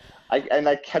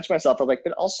 I catch myself, I'm like,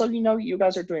 but also, you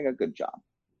guys are doing a good job.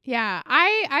 Yeah,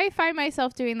 I find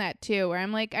myself doing that too, where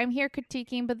I'm like, I'm here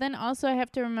critiquing, but then also I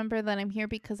have to remember that I'm here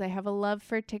because I have a love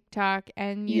for TikTok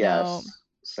and, you know.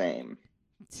 Same.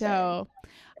 So,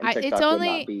 and TikTok it's only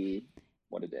will not be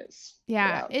what it is.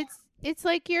 Yeah, it's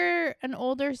like you're an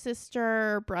older sister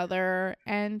or brother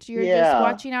and you're just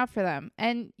watching out for them.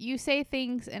 And you say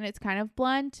things and it's kind of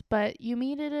blunt, but you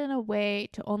mean it in a way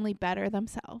to only better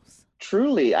themselves.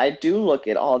 Truly, I do look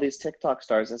at all these TikTok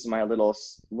stars as my little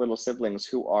siblings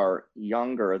who are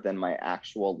younger than my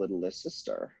actual littlest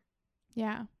sister.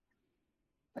 Yeah.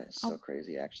 That's so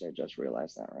crazy, actually. I just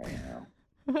realized that right now.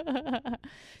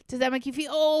 Does that make you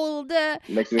feel old?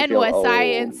 Makes me and feel West old.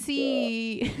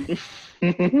 INC.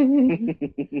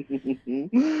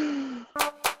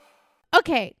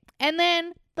 Okay, and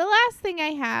then the last thing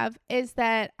I have is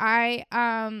that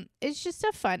it's just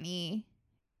a funny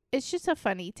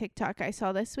TikTok I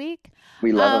saw this week.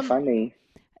 We love a funny.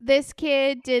 This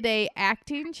kid did a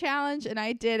acting challenge and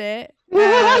I did it.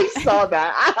 I saw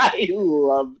that. I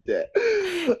loved it.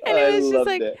 And it was just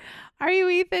like, are you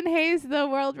Ethan Hayes, the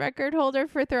world record holder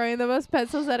for throwing the most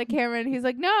pencils at a camera? And he's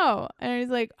like, no. And he's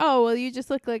like, oh, well, you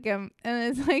just look like him.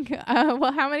 And it's like,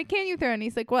 well, how many can you throw? And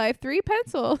he's like, well, I have 3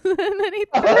 pencils. And then he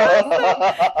throws them.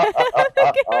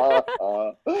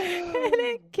 And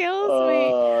it kills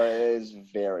me. Oh, it is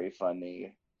very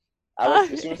funny.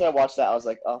 As soon as I watched that, I was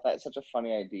like, oh, that's such a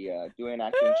funny idea. Doing an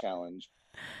acting challenge.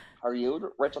 Are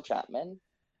you Rachel Chapman?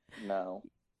 No.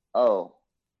 Oh.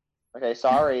 Okay,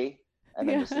 sorry. And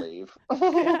then just leave. I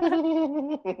think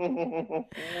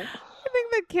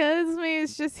that kills me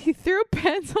is just he threw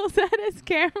pencils at his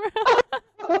camera.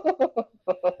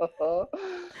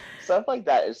 Stuff like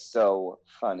that is so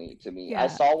funny to me. Yeah. I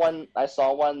saw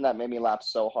one that made me laugh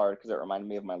so hard because it reminded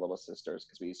me of my little sisters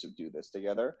because we used to do this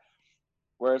together.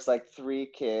 Where it's like 3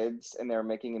 kids and they're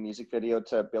making a music video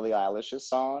to Billie Eilish's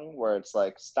song where it's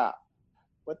like, stop.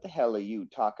 What the hell are you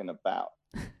talking about?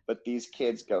 But these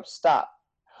kids go, stop.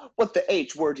 What the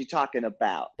H word you talking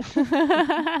about?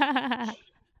 And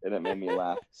it made me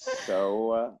laugh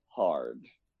so hard.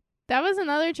 That was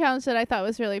another challenge that I thought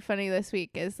was really funny this week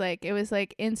is like it was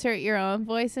like insert your own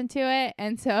voice into it,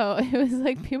 and so it was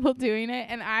like people doing it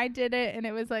and I did it and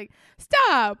it was like,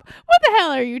 stop, what the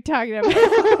hell are you talking about?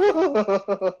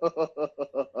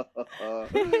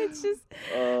 It's just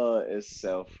Oh, it's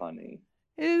so funny.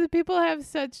 people have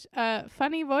such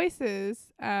funny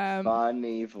voices.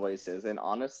 Funny voices. And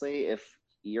honestly, if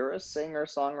you're a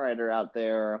singer-songwriter out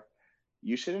there,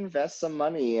 you should invest some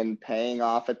money in paying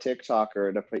off a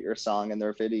TikToker to put your song in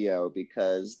their video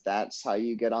because that's how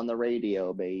you get on the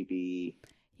radio, baby.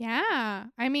 Yeah,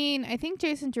 I mean, I think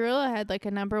Jason Derulo had like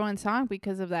a #1 song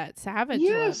because of that Savage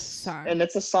Love song. And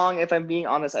it's a song, if I'm being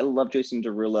honest, I love Jason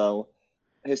Derulo.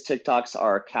 His TikToks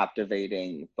are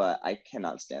captivating, but I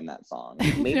cannot stand that song.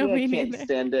 Maybe No, I me can't neither.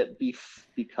 stand it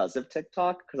because of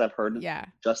TikTok, because I've heard Yeah.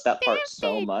 just that part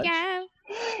so much. Yeah.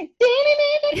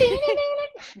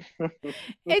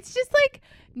 It's just like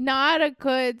not a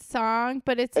good song,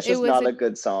 but It's just not a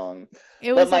good song.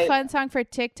 it But was a fun song for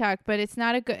TikTok, but it's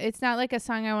not like a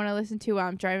song I want to listen to while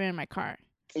I'm driving in my car.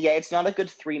 Yeah, it's not a good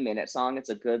 3-minute song. It's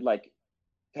a good like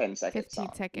 10-second 15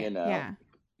 song. second. You know? Yeah.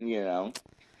 You know.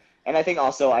 And I think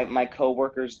also my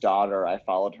coworker's daughter, I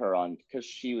followed her on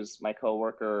because my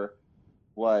coworker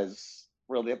was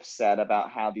really upset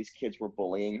about how these kids were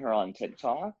bullying her on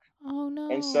TikTok. Oh no.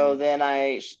 And so then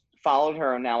I followed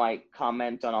her, and now I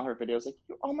comment on all her videos like,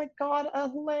 oh my God,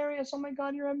 hilarious. Oh my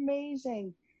God, you're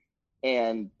amazing.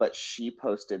 But she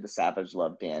posted the Savage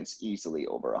Love dance easily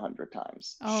over 100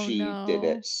 times. Oh, She no. did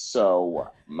it so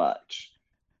much.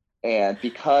 And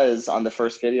because on the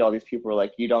first video, all these people were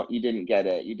like, you didn't get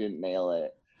it. You didn't nail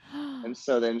it. And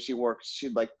so then she'd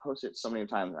like post it so many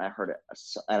times, and I heard it.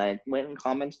 And I went and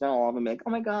commented on all of them like, oh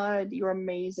my God, you're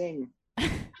amazing.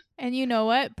 And you know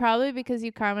what? Probably because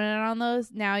you commented on those,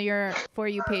 now your For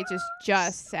You page is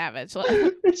just Savage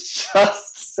Love. It's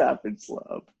just Savage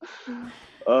Love.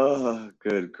 Oh,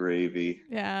 good gravy.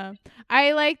 Yeah.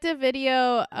 I liked a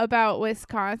video about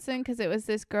Wisconsin because it was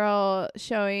this girl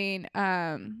showing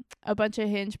a bunch of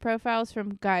Hinge profiles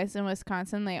from guys in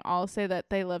Wisconsin. They all say that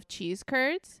they love cheese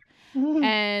curds.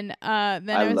 And then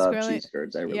I was love scrolling. cheese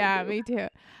curds. I really Yeah, do. me too.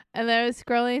 And then I was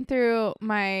scrolling through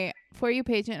my For You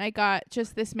page and I got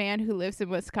just this man who lives in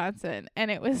Wisconsin.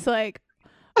 And it was like,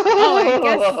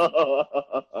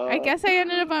 I guess I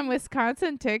ended up on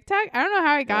Wisconsin TikTok. I don't know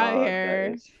how I got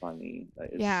here. That is funny. That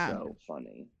is so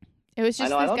funny. It was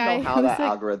just I this don't guy know how who that was like,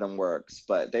 algorithm works,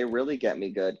 but they really get me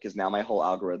good because now my whole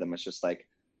algorithm is just like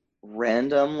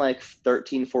random like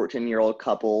 13, 14-year-old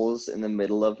couples in the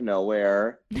middle of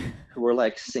nowhere who are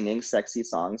like singing sexy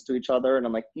songs to each other. And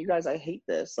I'm like, you guys, I hate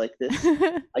this. Like this,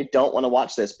 I don't want to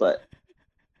watch this, but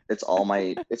it's all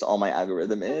my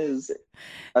algorithm is.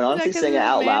 And honestly, saying it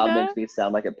out loud makes me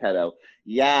sound like a pedo.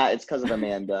 Yeah, it's because of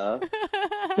Amanda.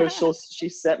 Because she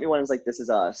sent me one and was like, this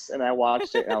is us. And I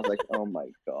watched it and I was like, oh my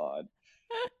God.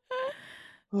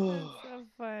 That's so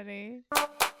funny.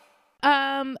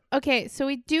 Okay, so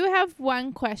we do have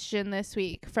one question this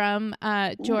week from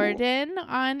Jordan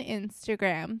on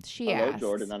Instagram. She Hello, asks,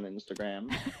 Jordan on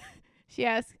Instagram. She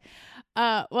asked,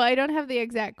 well, I don't have the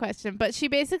exact question, but she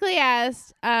basically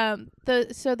asked,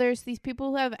 so there's these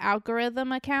people who have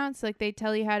algorithm accounts, like they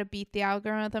tell you how to beat the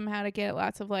algorithm, how to get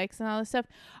lots of likes and all this stuff.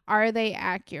 Are they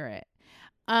accurate?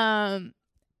 And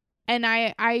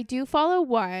I do follow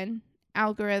one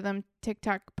algorithm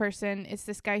TikTok person. It's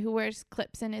this guy who wears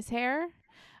clips in his hair.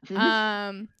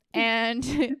 And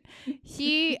I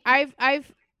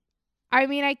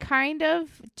kind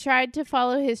of tried to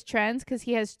follow his trends because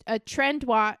he has a trend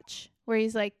watch where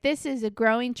he's like, this is a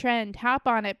growing trend. Hop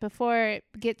on it before it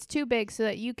gets too big so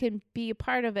that you can be a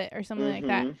part of it or something like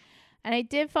that. And I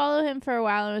did follow him for a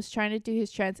while and was trying to do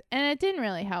his trends, and it didn't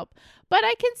really help. But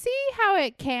I can see how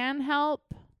it can help.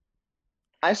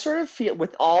 I sort of feel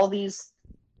with all these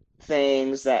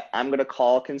things that I'm going to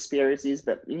call conspiracies,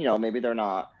 but maybe they're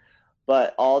not.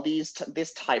 But all this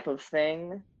type of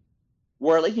thing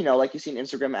where like, like you see an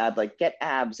Instagram ad, like get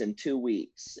abs in 2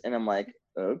 weeks. And I'm like,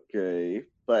 okay,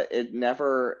 but it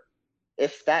never,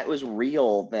 if that was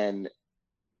real, then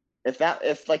if that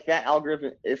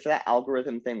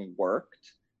algorithm thing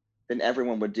worked, then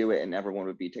everyone would do it and everyone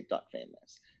would be TikTok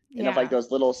famous. And if like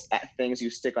those little things you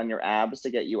stick on your abs to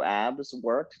get you abs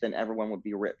worked, then everyone would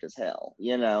be ripped as hell,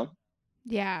 Yeah.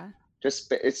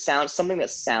 Just it sounds something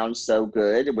that sounds so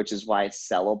good, which is why it's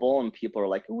sellable and people are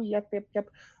like, oh, yep.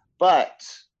 But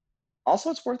also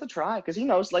it's worth a try because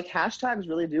like hashtags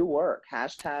really do work.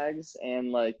 Hashtags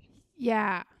and like.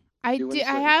 Yeah. I doing do. I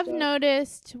certain have stuff?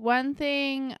 noticed one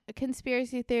thing, a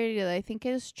conspiracy theory that I think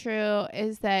is true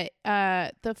is that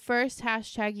the first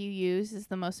hashtag you use is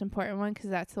the most important one because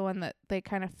that's the one that they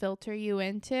kind of filter you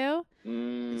into.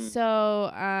 Mm,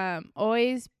 So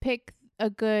always pick a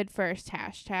good first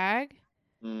hashtag.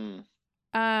 mm.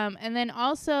 And then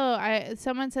also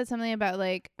someone said something about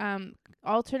like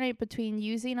alternate between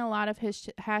using a lot of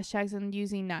hashtags and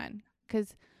using none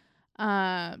because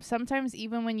sometimes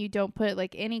even when you don't put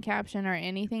like any caption or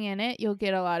anything in it, you'll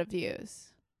get a lot of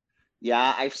views.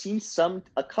 Yeah, I've seen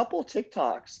a couple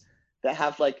TikToks that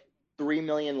have like 3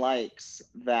 million likes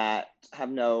that have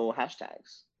no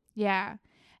hashtags. Yeah.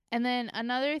 And then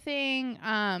another thing,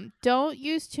 don't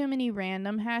use too many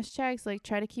random hashtags. Like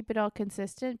try to keep it all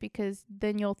consistent because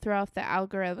then you'll throw off the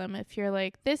algorithm. If you're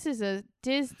like, this is a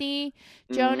Disney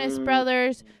Jonas Mm.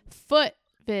 Brothers foot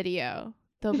video,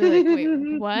 they'll be like,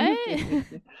 wait, what?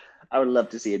 I would love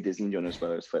to see a Disney Jonas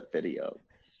Brothers foot video.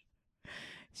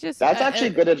 It's just That's actually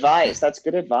good advice. That's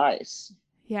good advice.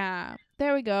 yeah.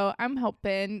 There we go. I'm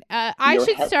hoping. I You're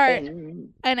should start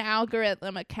helping. an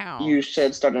algorithm account. You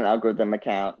should start an algorithm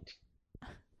account.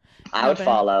 I No, would but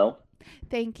follow.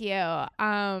 thank you. But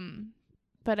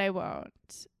I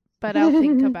won't. But I'll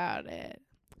think about it.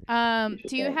 You should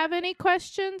Do you think. have any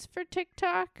questions for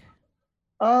TikTok?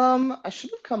 I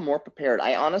should have come more prepared.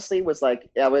 I honestly was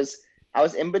like, I was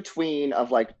in between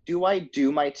of like, do I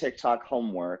do my TikTok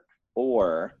homework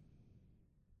or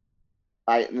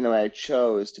I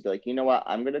chose to be like, you know what,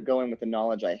 I'm gonna go in with the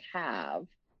knowledge I have,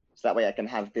 so that way I can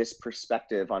have this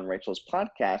perspective on Rachel's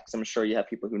podcast. Because I'm sure you have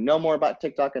people who know more about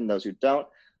TikTok and those who don't.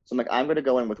 So I'm like, I'm gonna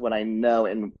go in with what I know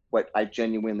and what I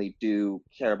genuinely do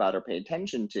care about or pay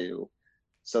attention to.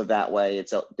 So that way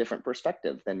it's a different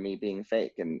perspective than me being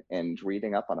fake and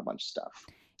reading up on a bunch of stuff.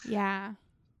 Yeah.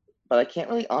 But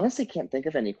I honestly can't think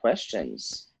of any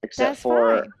questions except That's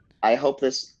for fine. I hope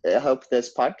this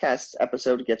podcast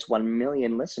episode gets 1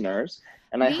 million listeners,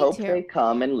 and I Me hope they too.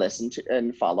 come and listen to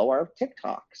and follow our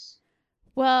TikToks.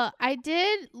 Well, I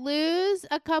did lose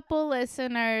a couple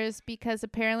listeners because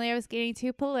apparently I was getting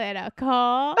too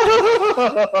political.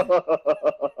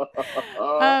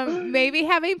 Maybe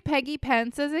having Peggy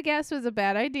Pence as a guest was a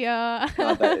bad idea.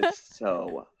 God, that is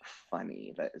so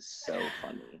funny. That is so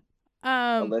funny. But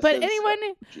Alyssa's anyone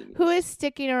genius. who is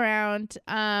sticking around,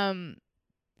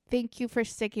 thank you for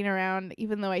sticking around,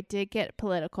 even though I did get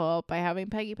political by having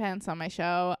Peggy Pence on my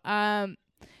show.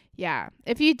 Yeah.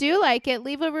 If you do like it,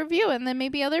 leave a review and then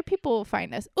maybe other people will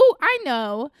find us. Oh, I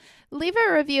know. Leave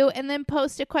a review and then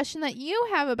post a question that you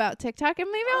have about TikTok and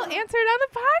maybe I'll answer it on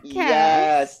the podcast.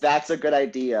 Yes, that's a good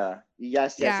idea.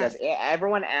 Yes. Yeah.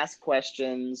 Everyone ask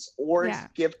questions or Yeah.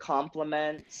 give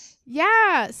compliments.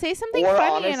 Yeah. Say something Or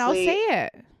funny and I'll honestly- say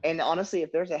it. And honestly,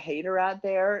 if there's a hater out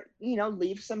there,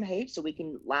 leave some hate so we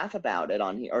can laugh about it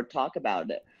on here or talk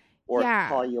about it or Yeah.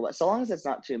 call you. So long as it's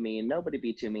not too mean, nobody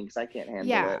be too mean because I can't handle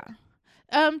Yeah.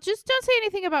 it. Just don't say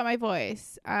anything about my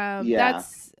voice. Yeah.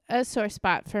 That's a sore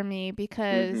spot for me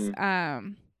because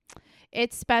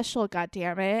it's special,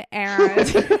 goddammit. And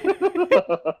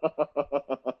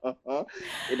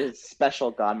It is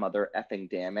special, godmother effing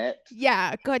damn it.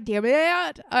 yeah,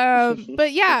 goddammit.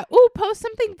 But yeah, post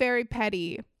something very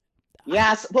petty.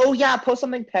 Yes. Oh yeah, post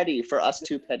something petty for us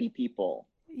two petty people.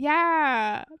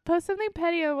 Yeah, post something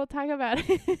petty and we'll talk about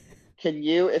it. Can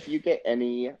you, if you get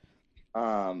any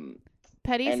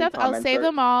petty Any stuff, I'll comments save or-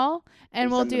 them all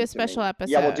and we'll send do them a to special me.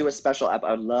 episode. Yeah, we'll do a special I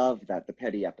love that, the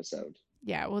petty episode.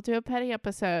 Yeah, we'll do a petty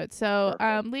episode. So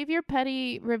Perfect. leave your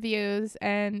petty reviews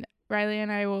and Riley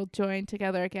and I will join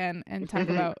together again and talk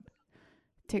about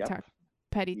TikTok.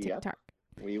 Petty Yep. TikTok.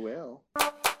 We will.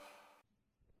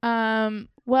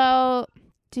 Well,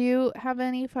 do you have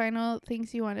any final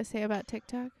things you want to say about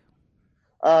TikTok?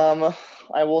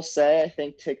 I will say I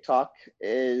think TikTok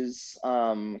is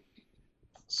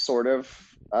sort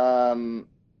of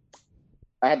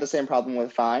I had the same problem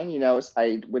with Vine.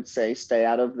 I would say stay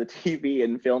out of the TV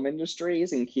and film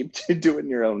industries and keep doing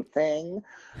your own thing.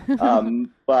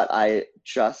 But I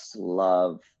just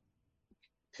love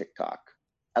TikTok.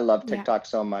 I love Yeah. TikTok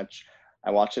so much.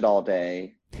 I watch it all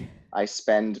day. I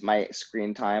spend my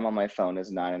screen time on my phone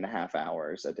is 9.5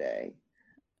 hours a day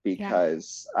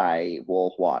because I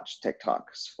will watch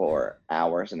TikToks for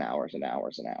hours and hours and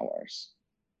hours and hours.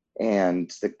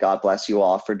 And God bless you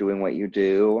all for doing what you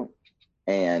do,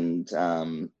 and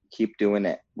keep doing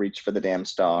it. Reach for the damn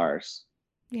stars.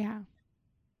 Yeah.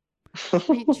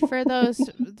 Reach for those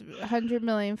 100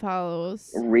 million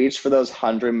follows. Reach for those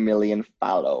 100 million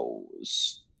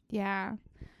follows. Yeah.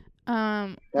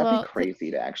 That'd Well, be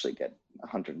crazy to actually get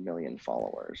 100 million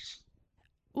followers.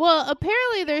 Well,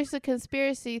 apparently there's a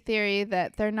conspiracy theory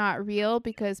that they're not real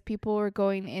because people were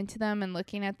going into them and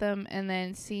looking at them and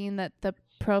then seeing that the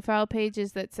profile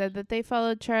pages that said that they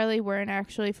followed Charlie weren't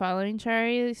actually following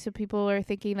Charlie. So people were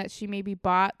thinking that she maybe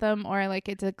bought them or like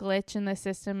it's a glitch in the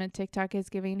system and TikTok is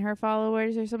giving her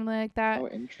followers or something like that. Oh,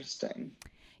 interesting.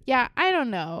 Yeah, I don't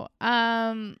know.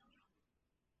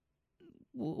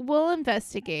 We'll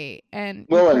investigate and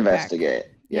We'll report back. investigate.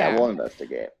 Yeah, we'll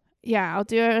investigate. Yeah, I'll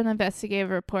do an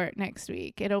investigative report next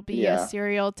week. It'll be Yeah. a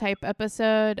serial type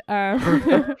episode.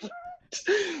 Perfect.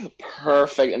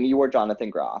 And you were Jonathan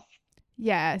Groff.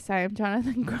 Yes, I am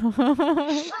Jonathan Groff.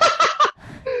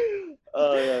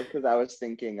 Oh yeah, because I was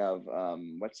thinking of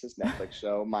what's his Netflix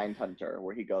show, Mindhunter,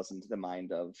 where he goes into the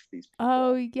mind of these people.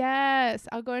 Oh, yes.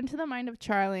 I'll go into the mind of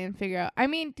Charlie and figure out. I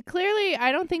mean, clearly,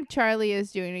 I don't think Charlie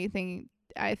is doing anything.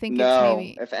 I think no, it's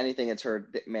maybe. if anything, it's her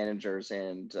managers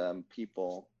and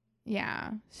people.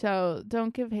 Yeah. So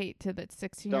don't give hate to the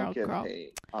 16-year-old Don't give girl.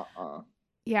 hate.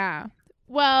 Yeah.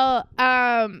 Well,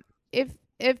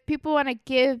 if people want to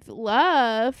give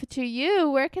love to you,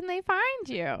 where can they find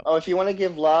you? Oh, if you want to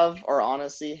give love or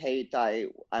honestly hate,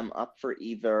 I'm up for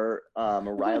either.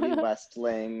 Riley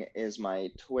Westling is my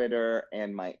Twitter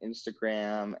and my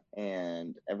Instagram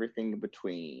and everything in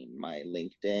between. My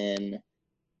LinkedIn,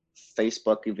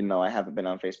 Facebook, even though I haven't been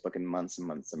on Facebook in months and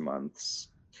months and months.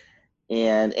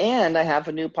 And I have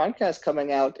a new podcast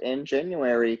coming out in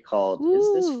January called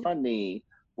Is This Funny?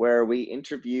 Where we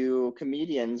interview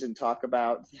comedians and talk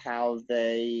about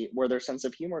where their sense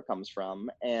of humor comes from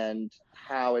and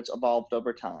how it's evolved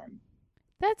over time.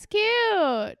 That's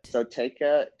cute. So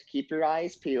keep your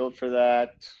eyes peeled for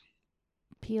that.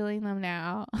 Peeling them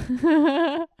now.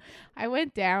 I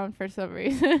went down for some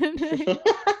reason.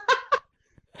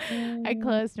 I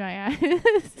closed my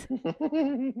eyes.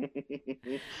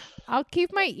 I'll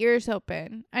keep my ears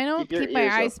open. I don't keep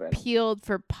my eyes peeled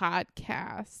for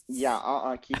podcasts.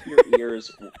 Yeah, keep your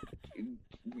ears,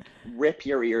 rip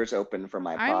your ears open for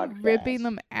my podcast. I'm ripping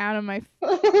them out of my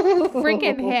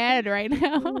freaking head right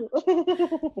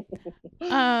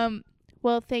now.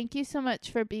 Well, thank you so much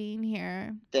for being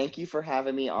here. Thank you for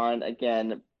having me on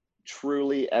again.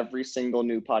 Truly, every single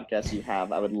new podcast you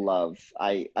have, I would love.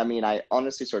 I mean, I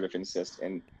honestly sort of insist,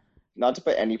 and not to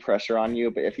put any pressure on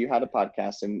you, but if you had a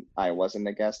podcast and I wasn't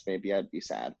a guest, maybe I'd be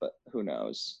sad, but who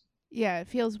knows? Yeah, it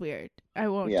feels weird. I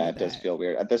won't do Yeah, that. It does feel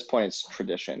weird. At this point, it's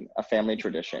tradition, a family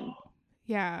tradition.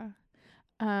 Yeah.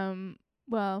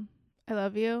 Well, I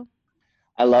love you.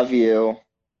 I love you.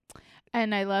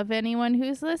 And I love anyone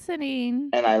who's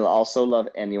listening. And I also love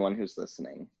anyone who's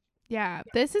listening. Yeah,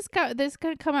 this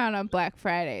could come out on Black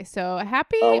Friday. So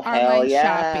happy online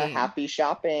shopping. Happy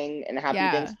shopping and happy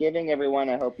Thanksgiving, everyone.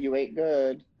 I hope you ate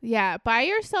good. Yeah, buy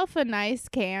yourself a nice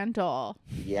candle.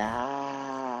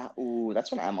 Yeah. Ooh,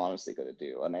 that's what I'm honestly going to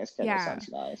do. A nice candle sounds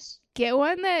nice. Get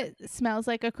one that smells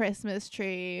like a Christmas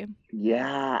tree.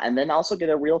 Yeah, and then also get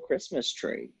a real Christmas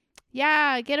tree.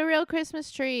 Yeah, get a real Christmas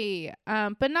tree.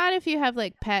 But not if you have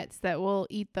like pets that will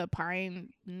eat the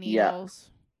pine needles.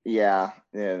 Yeah,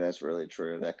 that's really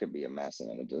true. That could be a mess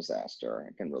and a disaster.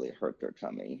 It can really hurt their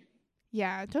tummy.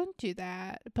 Yeah, don't do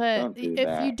that. But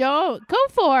if you don't, go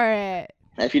for it.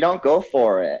 If you don't, go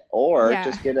for it. Or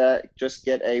just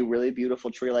get a really beautiful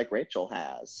tree like Rachel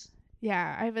has.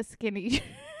 Yeah, I have a skinny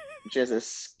She has a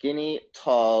skinny,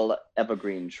 tall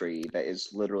evergreen tree that is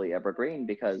literally evergreen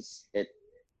because it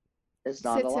is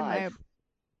not alive. Sits in my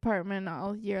apartment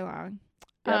all year long.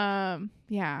 Yep.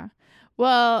 Yeah.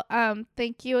 Well,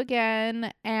 thank you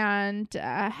again, and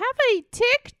have a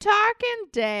tick-tocking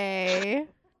day.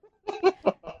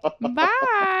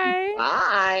 Bye.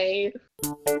 Bye.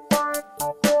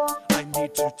 I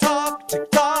need to talk,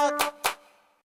 tick tock.